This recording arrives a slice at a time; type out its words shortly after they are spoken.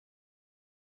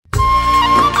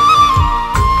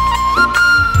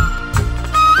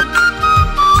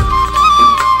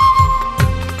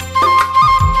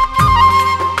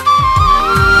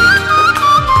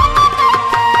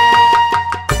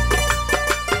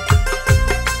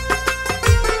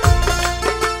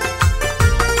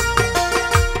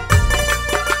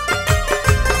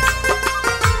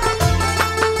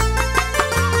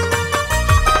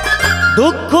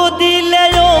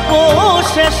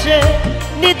অবশেষে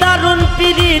নিদারুণ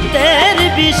পীড়িতের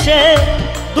বিষে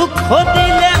দুঃখ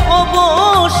দিলে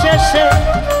অবশেষে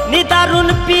নিদারুণ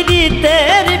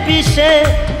পীড়িতের বিষে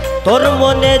তোর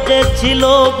মনে যে ছিল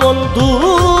বন্ধু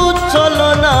চলো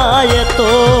না এত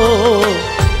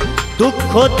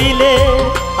দুঃখ দিলে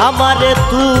আমারে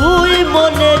তুই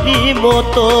মনেরই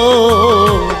মতো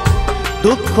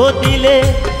দুঃখ দিলে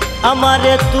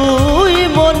আমারে তুই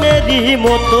মনেরই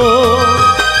মতো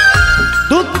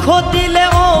দুঃখ দিলে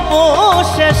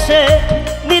অবশেষে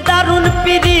নিদারুণ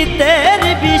পীড়িতের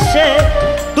বিষে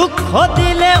দুঃখ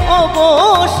দিলে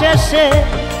অবশেষে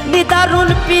নিদারুণ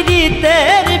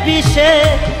পীড়িতের বিষে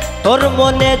তোর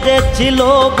মনে যে ছিল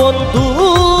বন্ধু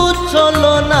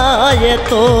চলো না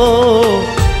এত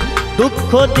দুঃখ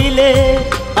দিলে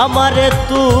আমারে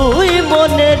তুই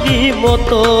মনেরই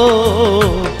মতো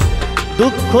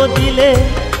দুঃখ দিলে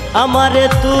আমারে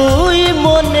তুই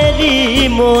মনেরই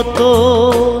মতো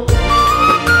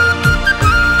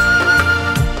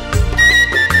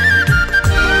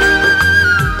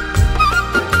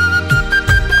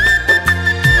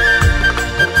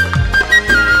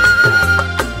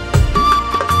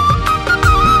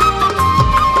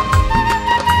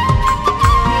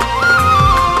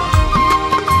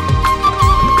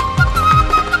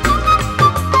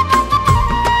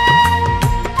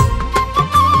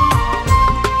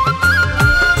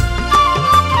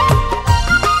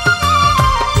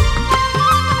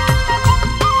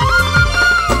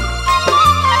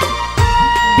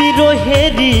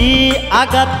বিরহেরি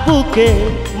আঘাত বুকে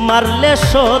মারলে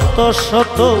শত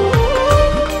শত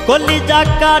কলিজা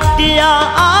কাটিয়া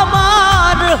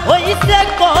আমার হইছে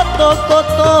কত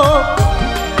কত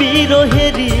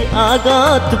বিরহেরি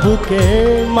আঘাত বুকে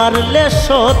মারলে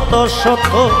শত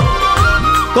শত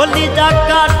কলিজা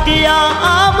কাটিয়া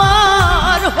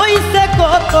আমার হইছে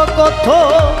কত কত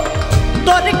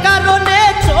তোর কারণে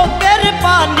চোখের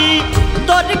পানি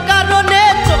তোর কারণে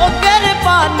চোখের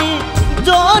পানি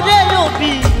জোরে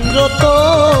অবিরত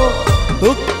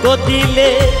দুঃখ দিলে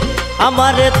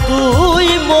আমারে তুই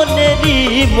মনেরই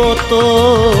মতো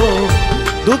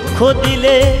দুঃখ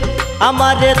দিলে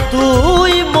আমারে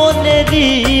তুই মনেরই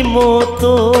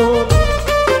মতো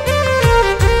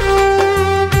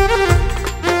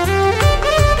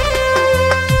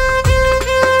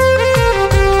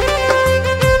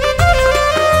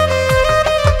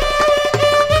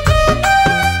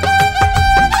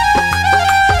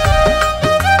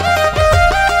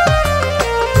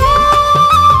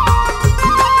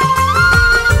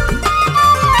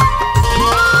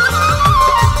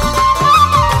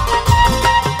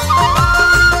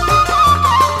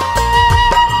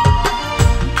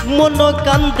মন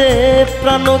কান্দে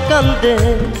প্রাণ কান্দে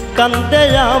কান্দে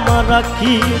আমার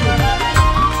আখি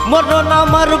মরণ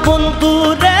আমার বন্ধু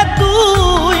রে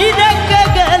তুই রেখে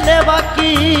গেলে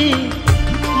বাকি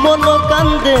মন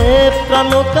কান্দে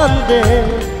প্রাণ কান্দে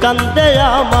কান্দে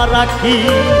আমার আখি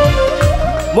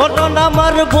মরণ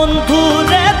আমার বন্ধু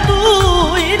রে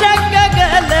তুই রেখে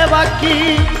গেলে বাকি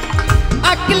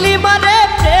আকলি মারে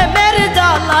প্রেমের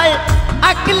জ্বালায়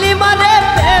আকলি মারে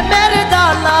প্রেমের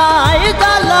জ্বালায়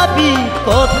জ্বালাবি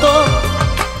কত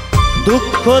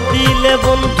দুঃখ দিলে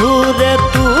বন্ধু রে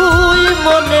তুই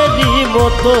মনেরই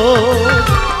মতো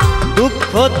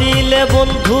দুঃখ দিলে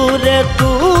বন্ধু রে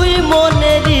তুই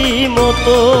মনেরই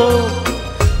মতো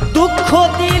দুঃখ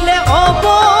দিলে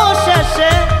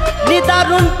অবশেষে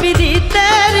নিদারুণ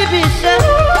পীড়িতের বিষে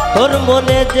তোর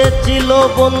মনে যে ছিল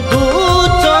বন্ধু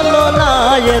চলো না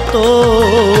এত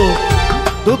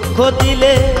দুঃখ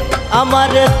দিলে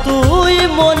আমারে তুই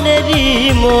মনেরই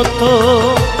মতো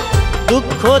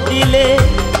দুঃখ দিলে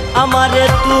আমারে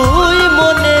তুই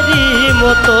মনেরই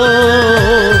মতো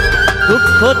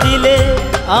দুঃখ দিলে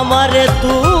আমারে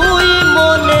তুই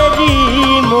মনেরই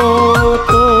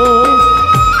মতো